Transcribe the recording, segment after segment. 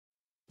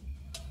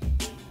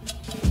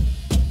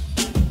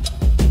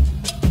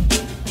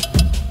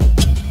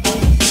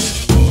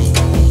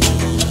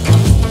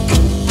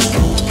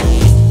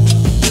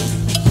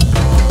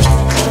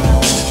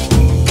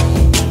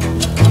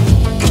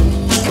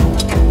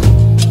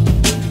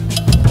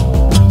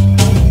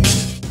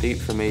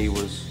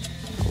was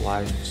a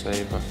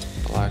lifesaver,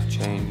 a life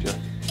changer.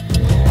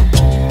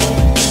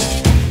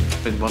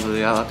 It's been one of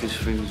the hardest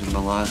things in my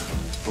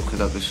life, looking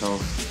at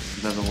myself.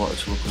 Never wanted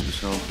to look at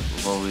myself,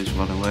 I've always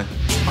run away.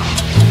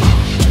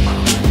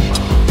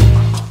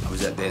 I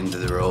was at the end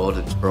of the road,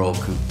 I'd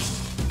broken.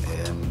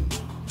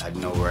 I had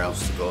nowhere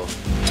else to go.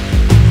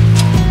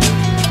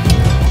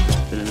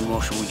 It's been an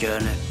emotional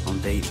journey on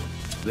DEAP.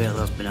 It really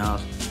has been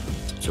hard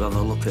to have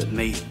a look at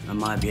me and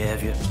my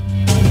behaviour.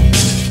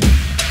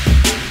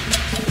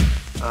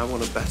 I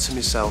want to better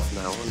myself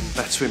now, and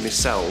bettering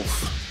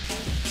myself,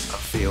 I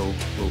feel,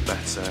 will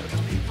better the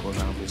people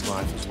around me's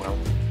life as well.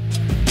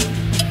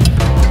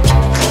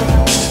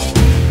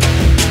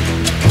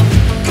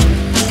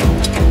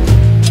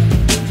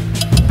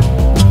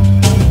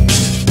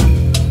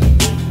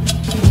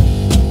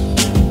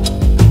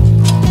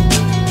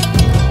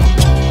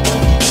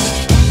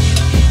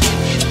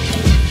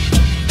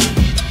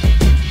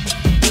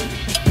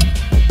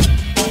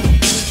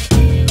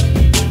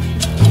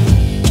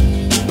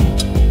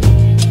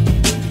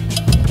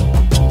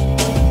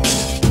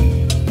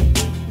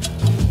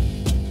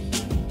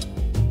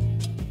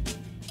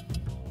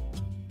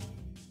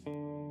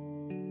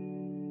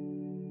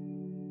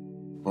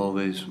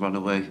 Always run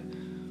away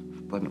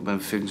when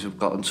things have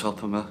got on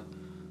top of me.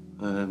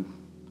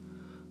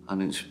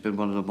 And it's been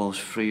one of the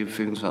most freeing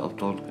things that I've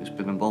done. It's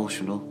been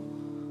emotional,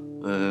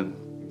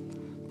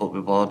 but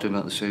rewarding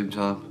at the same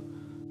time.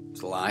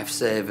 It's a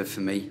lifesaver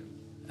for me.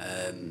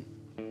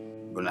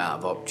 Run out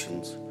of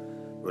options,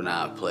 run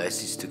out of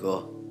places to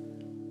go.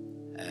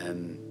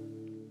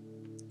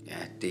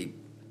 Yeah, DEAP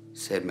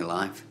saved my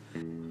life.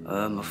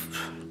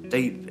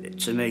 DEAP,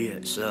 to me,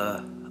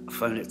 I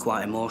found it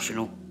quite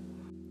emotional.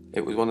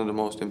 It was one of the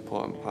most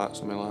important parts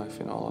of my life,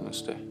 in all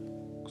honesty,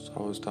 because I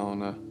was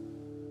down a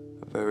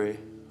very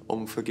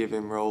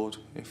unforgiving road,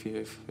 if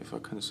I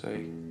can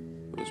say.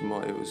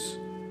 It was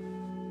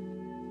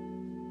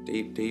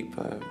DEAP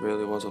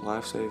really was a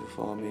lifesaver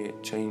for me.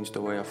 It changed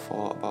the way I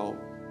thought about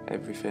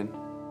everything.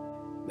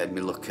 Made me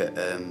look at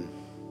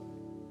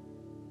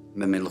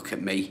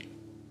me,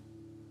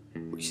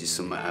 which is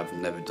something I've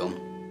never done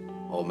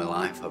all my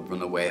life. I've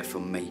run away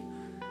from me.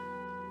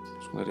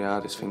 It's one of the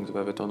hardest things I've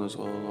ever done as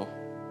well, though.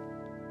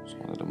 It's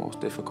one of the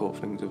most difficult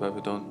things I've ever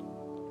done.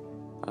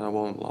 And I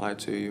won't lie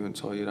to you and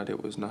tell you that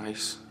it was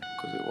nice,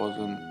 because it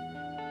wasn't.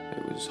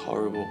 It was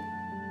horrible.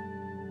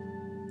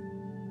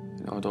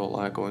 You know, I don't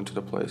like going to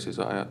the places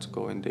that I had to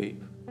go in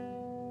DEAP.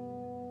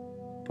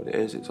 But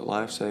it's a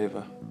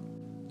lifesaver.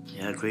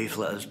 Yeah, grief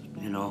letters,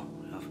 you know,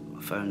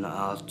 I found that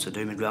hard to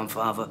do. My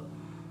grandfather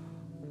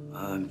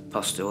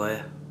passed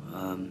away,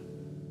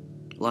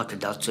 like a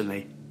dad to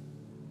me.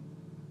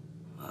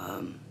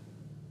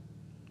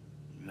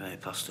 Yeah, he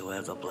passed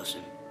away, God bless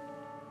him.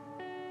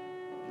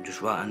 I'm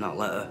just writing that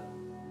letter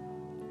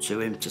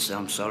to him to say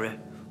I'm sorry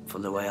for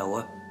the way I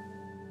were.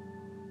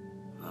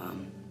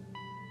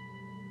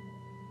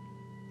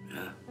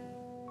 Yeah.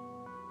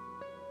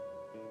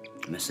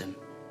 Miss him.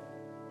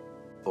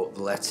 But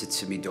the letter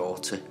to my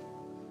daughter,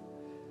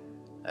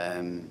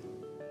 I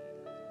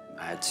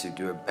had to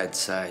do a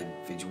bedside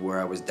vigil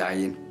where I was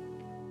dying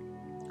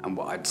and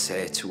what I'd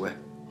say to her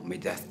on my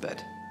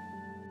deathbed.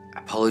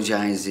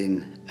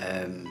 Apologising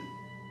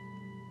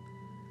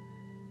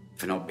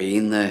for not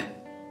being there,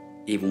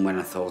 even when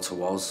I thought I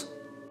was.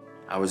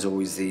 I was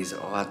always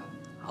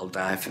I'll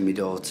die for my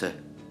daughter,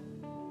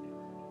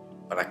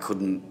 but I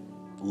couldn't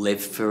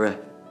live for her.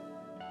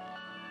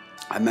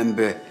 I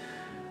remember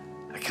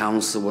a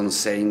counsellor once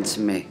saying to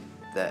me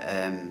that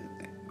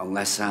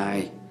unless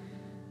I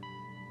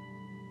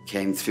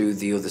came through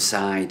the other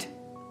side,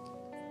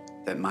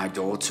 that my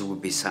daughter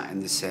would be sat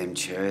in the same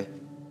chair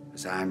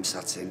as I'm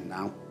sat in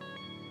now.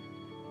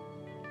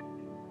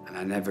 And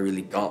I never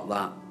really got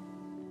that,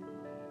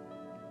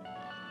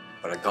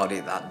 but I got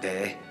it that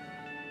day.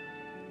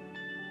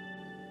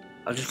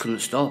 I just couldn't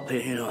stop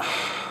it, you know.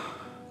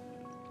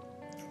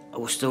 I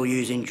was still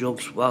using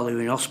drugs while we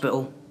were in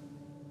hospital,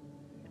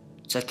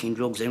 taking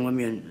drugs in with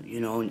me and, you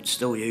know, and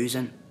still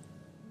using.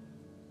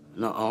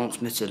 And that haunts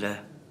me today.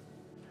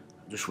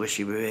 I just wish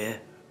he were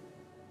here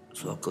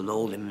so I could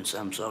hold him and say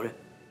I'm sorry.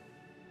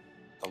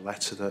 A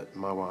letter that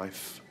my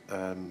wife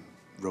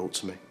wrote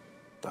to me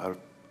that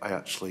I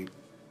actually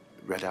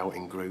read out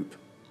in group.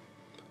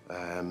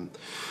 And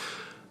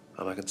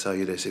I can tell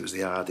you this, it was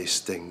the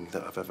hardest thing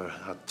that I've ever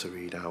had to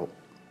read out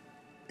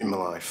in my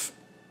life.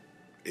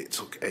 It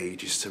took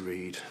ages to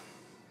read,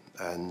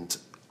 and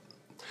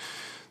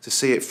to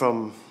see it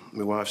from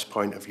my wife's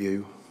point of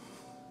view,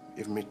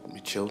 even my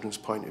children's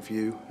point of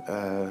view,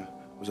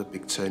 was a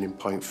big turning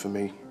point for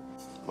me.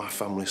 My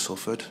family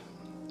suffered,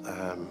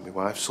 my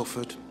wife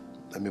suffered,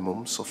 and my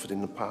mum suffered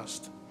in the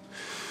past.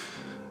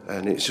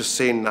 And it's just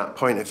seeing that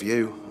point of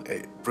view,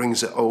 it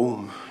brings it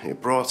home.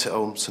 It brought it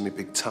home to me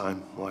big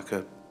time, like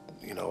a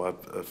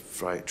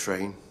freight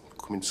train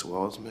coming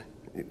towards me.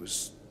 It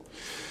was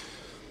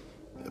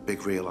a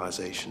big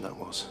realisation, that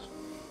was.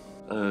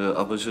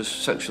 I was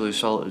just sexually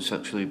assaulted,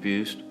 sexually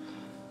abused,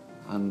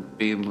 and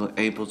being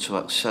able to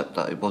accept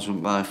that it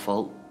wasn't my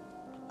fault,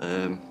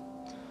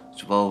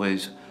 So I've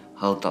always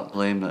held that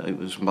blame that it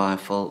was my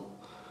fault.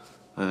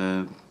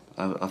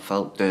 I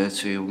felt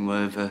dirty,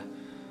 unworthy,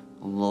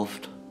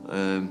 unloved.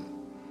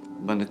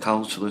 When the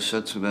counsellor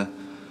said to me,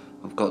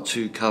 I've got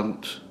 2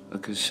 camps I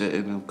can sit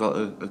in,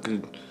 I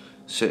can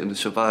sit in the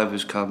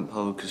survivors camp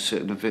or I can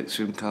sit in the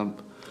victim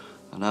camp,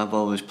 and I've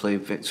always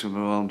played victim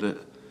around it.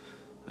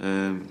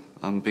 And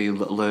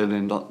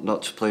learning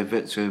not to play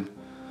victim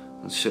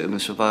and sit in the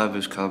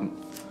survivors camp,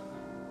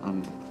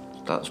 and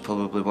that's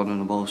probably one of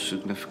the most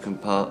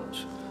significant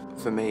parts.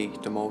 For me,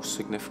 the most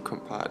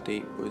significant part of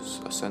DEAP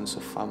was a sense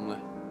of family.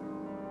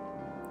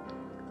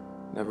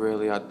 Never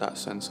really had that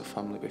sense of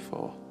family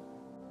before.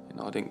 You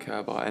know, I didn't care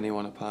about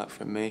anyone apart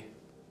from me,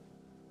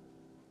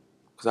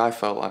 because I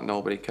felt like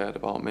nobody cared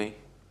about me.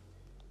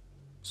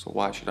 So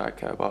why should I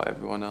care about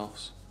everyone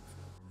else?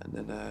 And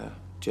then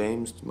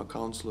James, my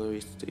counsellor,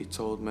 he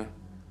told me,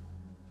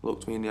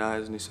 looked me in the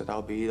eyes and he said,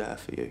 I'll be there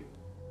for you.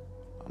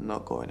 I'm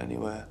not going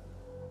anywhere.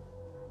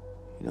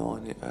 You know,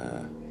 and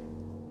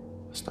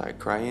I started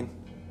crying,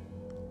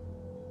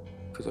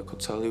 because I could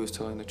tell he was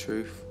telling the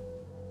truth.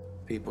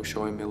 People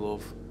showing me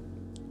love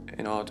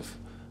in order,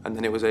 and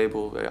then I was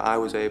able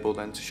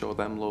then to show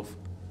them love.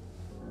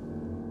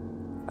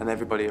 And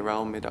everybody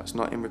around me that's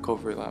not in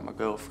recovery, like my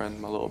girlfriend,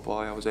 my little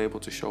boy, I was able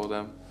to show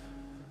them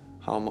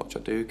how much I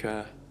do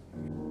care.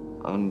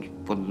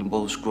 And one of the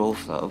most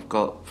growth that I've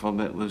got from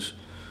it was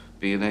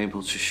being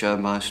able to share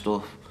my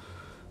stuff,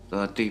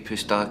 the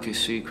deepest,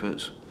 darkest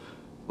secrets.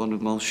 One of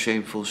the most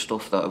shameful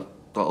stuff that I've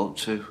got up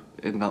to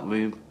in that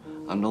room.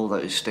 I know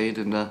that it stayed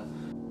in there.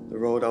 The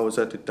road I was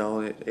headed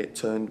down, it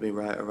turned me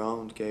right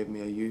around, gave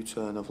me a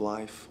U-turn of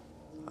life,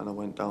 and I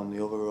went down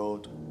the other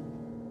road,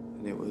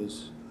 and it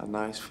was a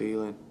nice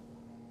feeling.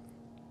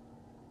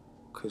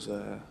 Because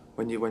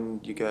when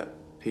you get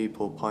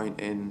people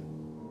pointing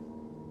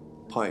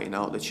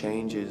out the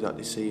changes that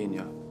they see in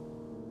you,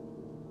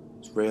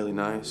 it's really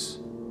nice,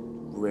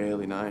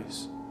 really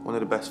nice. One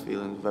of the best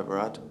feelings I've ever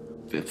had.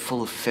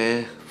 Full of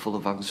fear, full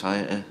of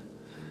anxiety.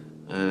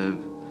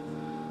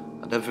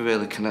 I never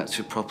really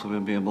connected properly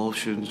with my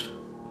emotions.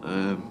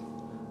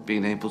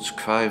 Being able to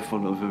cry in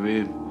front of a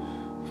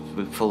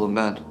room full of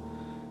men,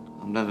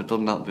 I've never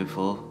done that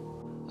before.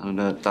 And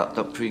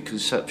that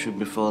preconception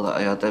before that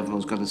I had,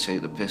 everyone's going to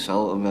take the piss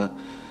out of me,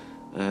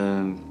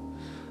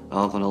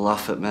 all going to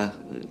laugh at me.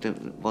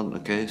 It wasn't the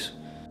case.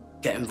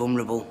 Getting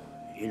vulnerable,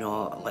 you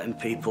know, letting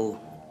people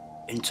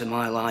into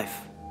my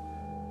life,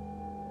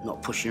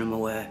 not pushing them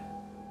away.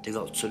 They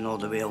got to know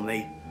the real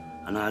me,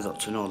 and I got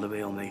to know the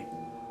real me.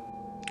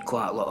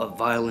 Quite a lot of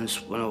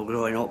violence when I was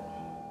growing up.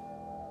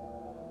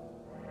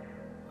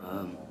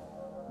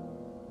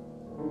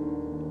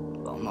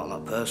 But I'm not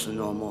that person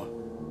no more.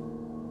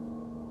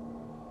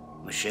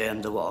 I'm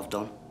ashamed of what I've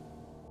done.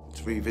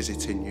 It's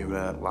revisiting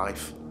your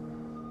life.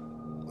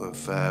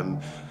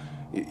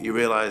 You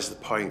realise the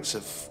points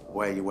of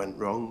where you went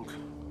wrong,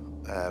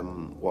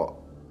 what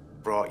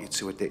brought you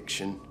to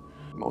addiction.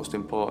 The most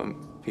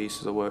important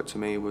pieces of work to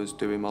me was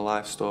doing my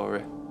life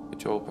story,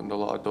 which opened a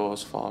lot of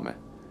doors for me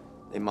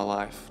in my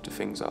life, to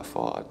things that I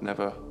thought I'd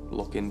never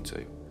look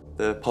into.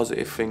 The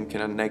positive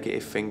thinking and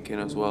negative thinking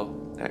as well,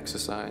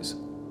 exercise,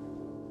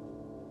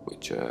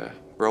 which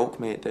broke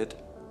me, it did.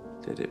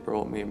 It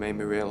broke me, it made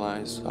me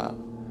realise that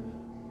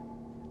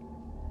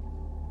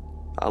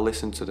I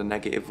listened to the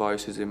negative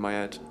voices in my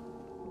head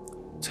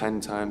 10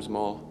 times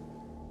more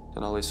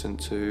than I listened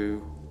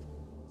to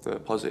the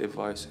positive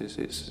voices.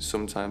 It's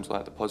sometimes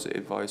like the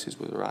positive voices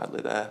were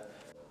rightly there.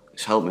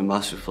 It's helped me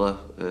massively.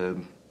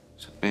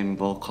 It's made me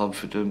more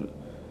confident.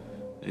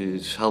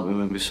 It's helped me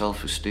with my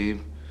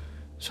self-esteem.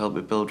 It's helped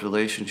me build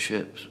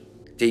relationships.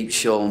 DEAP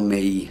shown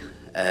me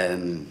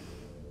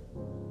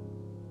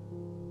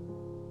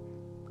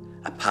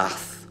a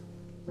path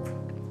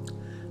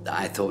that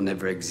I thought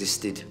never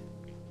existed.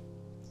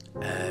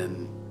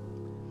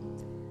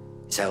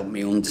 It's helped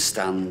me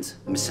understand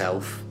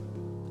myself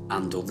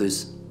and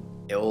others.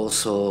 It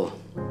also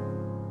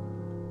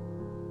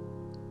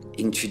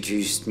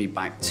introduced me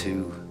back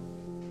to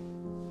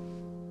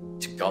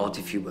God,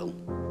 if you will,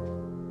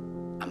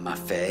 and my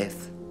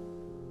faith,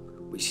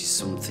 which is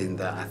something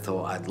that I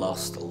thought I'd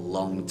lost a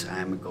long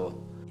time ago.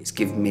 It's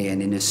given me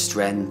an inner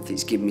strength,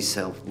 it's given me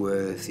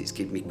self-worth, it's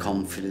given me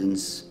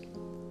confidence,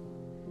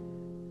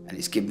 and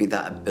it's given me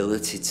that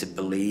ability to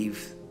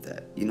believe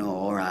that, you know,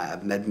 all right,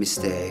 I've made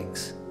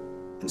mistakes,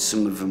 and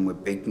some of them were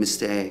big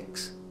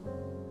mistakes,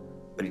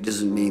 but it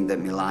doesn't mean that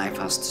my life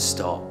has to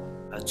stop.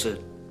 I had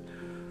to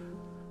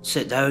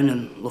sit down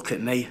and look at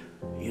me,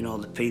 you know,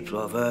 the people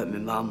I've hurt, my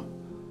mum,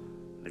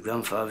 my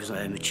grandfather's not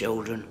here, my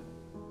children.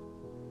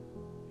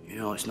 You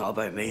know, it's not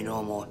about me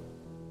no more.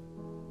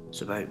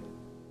 It's about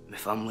my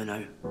family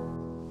now.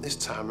 This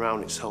time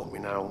round, it's helped me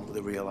now with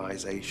the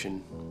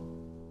realisation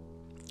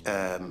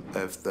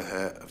of the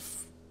hurt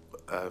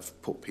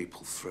I've put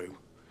people through,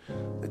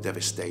 the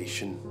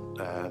devastation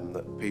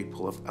that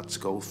people have had to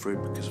go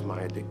through because of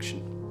my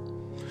addiction.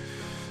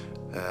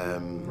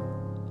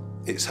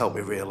 It's helped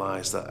me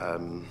realise that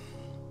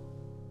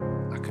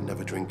I can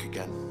never drink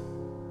again.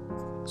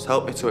 It's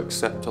helped me to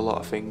accept a lot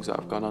of things that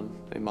have gone on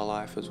in my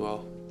life as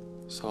well.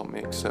 It's helped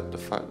me accept the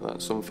fact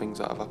that some things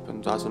that have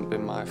happened hasn't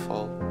been my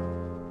fault. You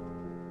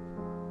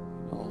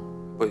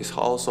know? But it's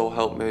also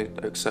helped me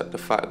accept the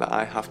fact that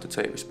I have to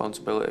take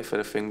responsibility for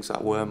the things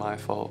that were my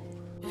fault.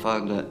 I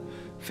find that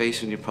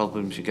facing your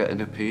problems, you get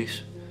inner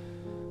peace,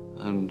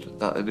 and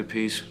that inner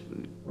peace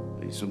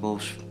is the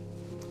most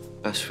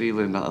best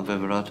feeling that I've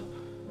ever had.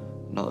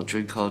 Not a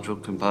drink or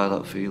drug can buy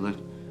that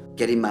feeling.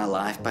 Getting my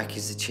life back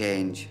is a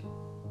change.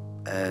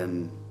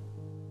 Being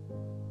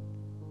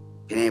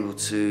able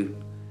to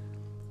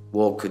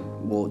walk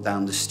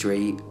down the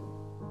street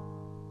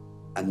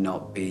and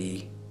not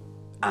be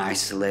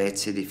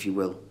isolated, if you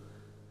will.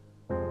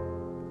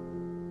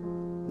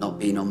 Not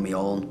being on my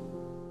own.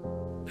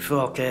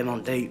 Before I came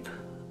on DEAP,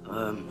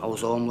 I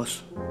was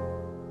homeless.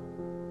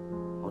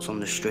 I was on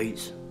the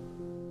streets,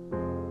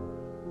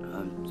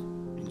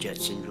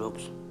 injecting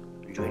drugs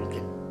and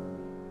drinking.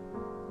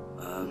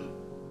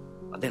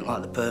 I didn't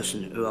like the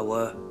person who I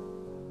were.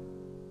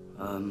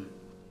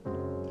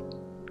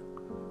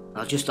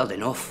 I just had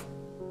enough.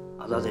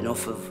 I'd had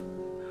enough of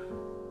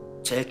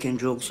taking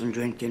drugs and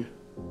drinking,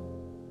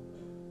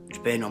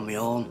 just being on my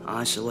own,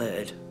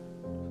 isolated,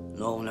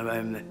 no one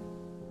around me. It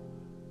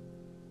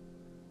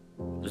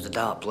was a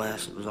dark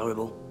place, it was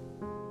horrible,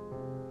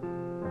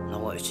 and I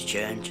wanted to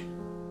change.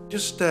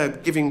 Just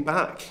giving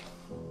back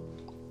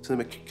to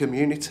the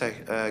community,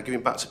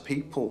 giving back to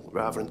people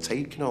rather than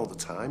taking all the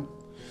time.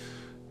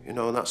 You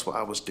know, and that's what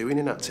I was doing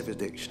in active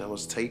addiction. I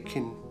was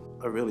taking.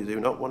 I really do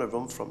not want to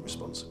run from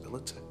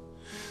responsibility,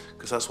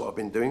 because that's what I've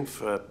been doing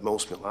for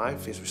most of my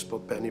life, is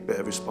any bit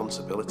of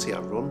responsibility I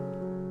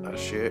run, I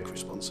shirk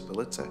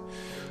responsibility.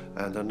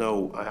 And I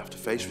know I have to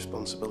face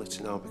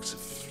responsibility now,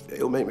 because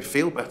it'll make me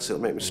feel better,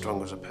 it'll make me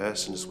stronger as a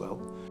person as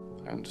well.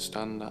 I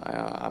understand that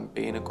I'm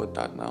being a good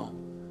dad now.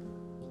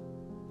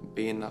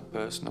 Being that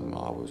person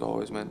I was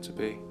always meant to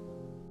be.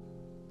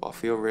 But I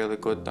feel really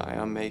good that I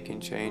am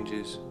making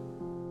changes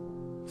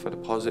for the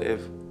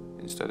positive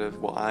instead of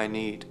what I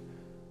need.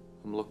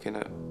 I'm looking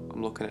at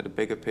the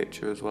bigger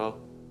picture as well,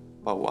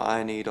 about what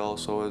I need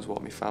also is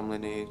what my family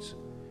needs,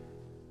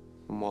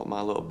 and what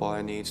my little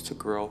boy needs to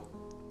grow,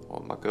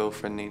 what my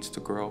girlfriend needs to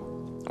grow,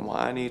 and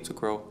what I need to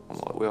grow, and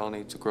what we all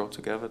need to grow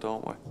together,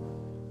 don't we?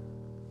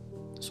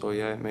 So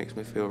yeah, it makes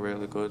me feel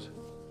really good,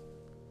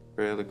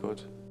 really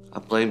good. I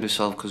blamed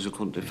myself because I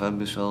couldn't defend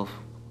myself,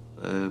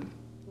 and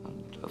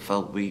I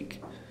felt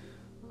weak,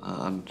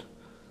 and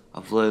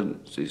I've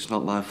learned it's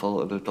not my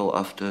fault and I don't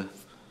have to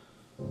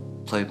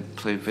play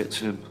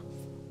victim.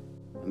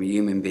 I'm a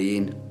human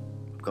being,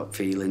 I've got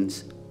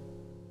feelings,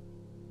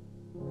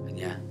 and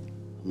yeah,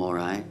 I'm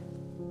alright.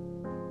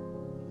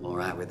 I'm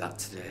alright with that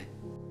today.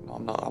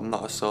 I'm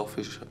not as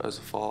selfish as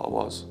I thought I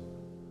was.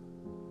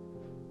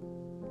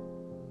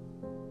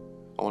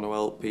 I want to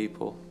help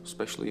people,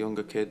 especially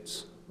younger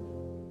kids.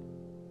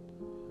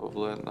 I've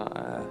learned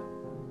that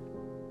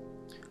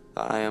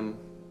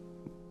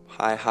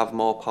I have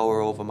more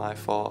power over my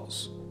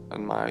thoughts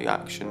and my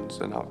actions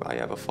than I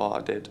ever thought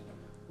I did.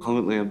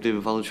 Currently I'm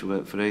doing voluntary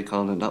work for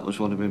Acorn, and that was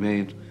one of my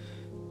main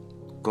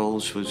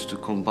goals, was to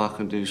come back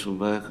and do some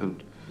work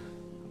and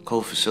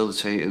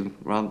co-facilitating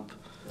ramp,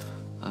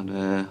 and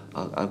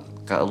I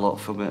get a lot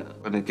from it.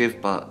 When I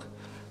give back,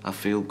 I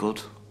feel good,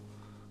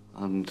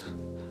 and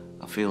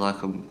I feel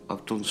like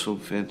I've done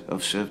something,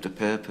 I've served a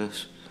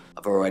purpose.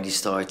 I've already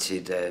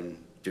started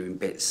doing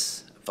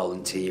bits,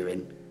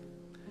 volunteering,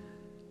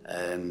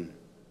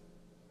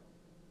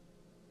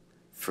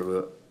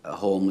 through a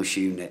homeless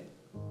unit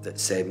that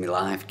saved my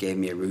life, gave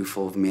me a roof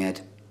over my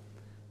head,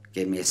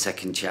 gave me a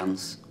second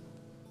chance.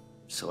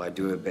 So I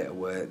do a bit of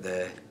work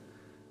there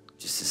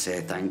just to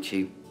say thank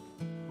you.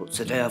 But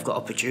today I've got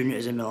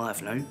opportunities in my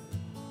life now.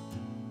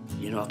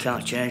 You know, I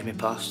can't change my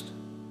past,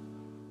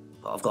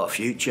 but I've got a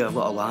future, I've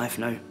got a life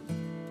now.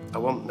 I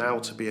want now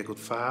to be a good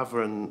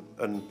father and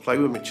play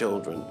with my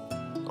children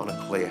on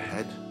a clear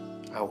head,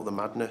 out of the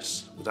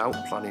madness, without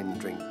planning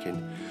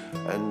drinking,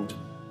 and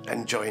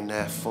enjoying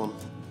their fun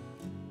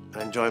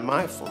and enjoying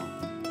my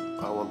fun.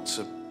 I want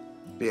to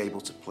be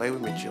able to play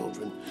with my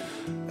children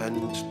and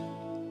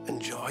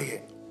enjoy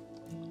it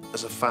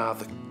as a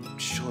father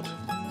should.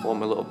 I want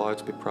my little boy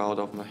to be proud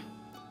of me,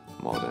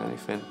 more than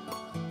anything.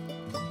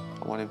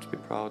 I want him to be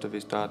proud of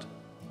his dad.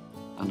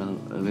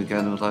 And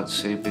again, I would like to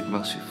say a big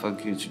massive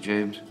thank you to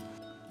James.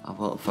 I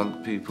want to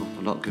thank people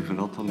for not giving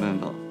up on me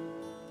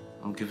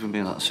and giving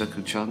me that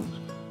second chance.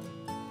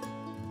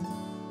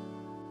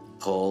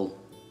 Paul,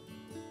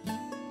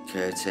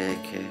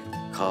 caretaker,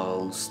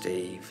 Carl,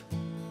 Steve,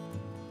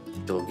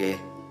 Dougie,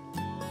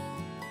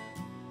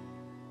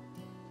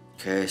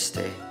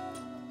 Kirsty,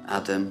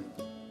 Adam,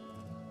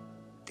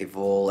 they've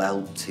all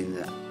helped in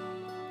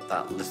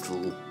that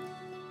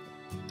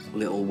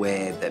little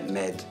way that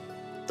made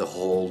the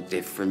whole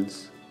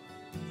difference.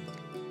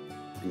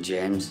 And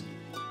James,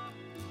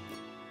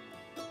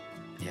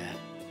 yeah,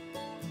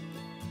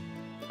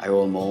 I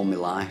owe him all my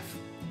life.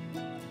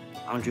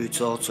 Andrew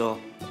Toto,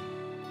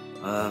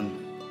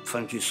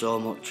 thank you so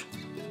much.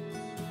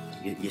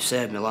 You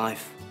saved my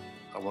life.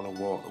 I want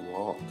to walk the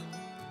walk,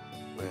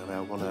 really.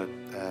 I want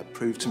to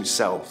prove to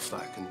myself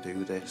that I can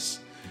do this,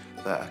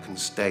 that I can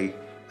stay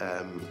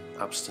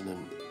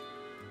abstinent,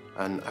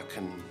 and I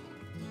can,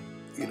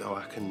 you know,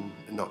 I can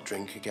not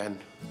drink again.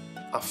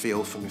 I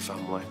feel for my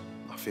family,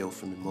 I feel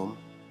for my mum,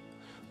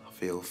 I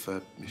feel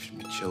for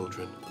my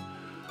children,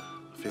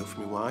 I feel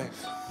for my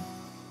wife,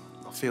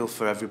 I feel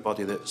for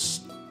everybody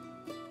that's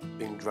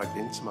been dragged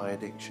into my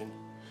addiction.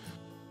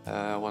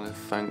 I want to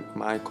thank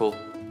Michael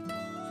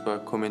for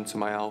coming to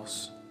my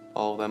house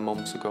all them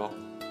months ago.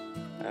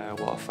 I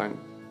want to thank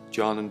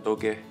John and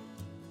Dougie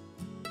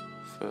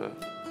for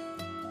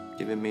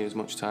giving me as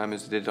much time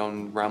as they did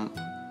on ramp,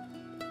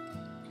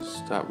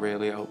 because that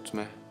really helped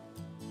me.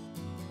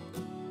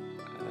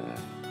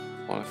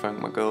 I want to thank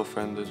my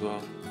girlfriend as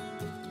well,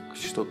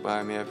 because she stuck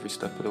by me every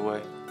step of the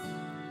way.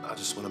 I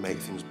just want to make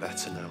things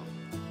better now.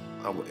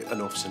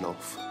 Enough's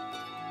enough.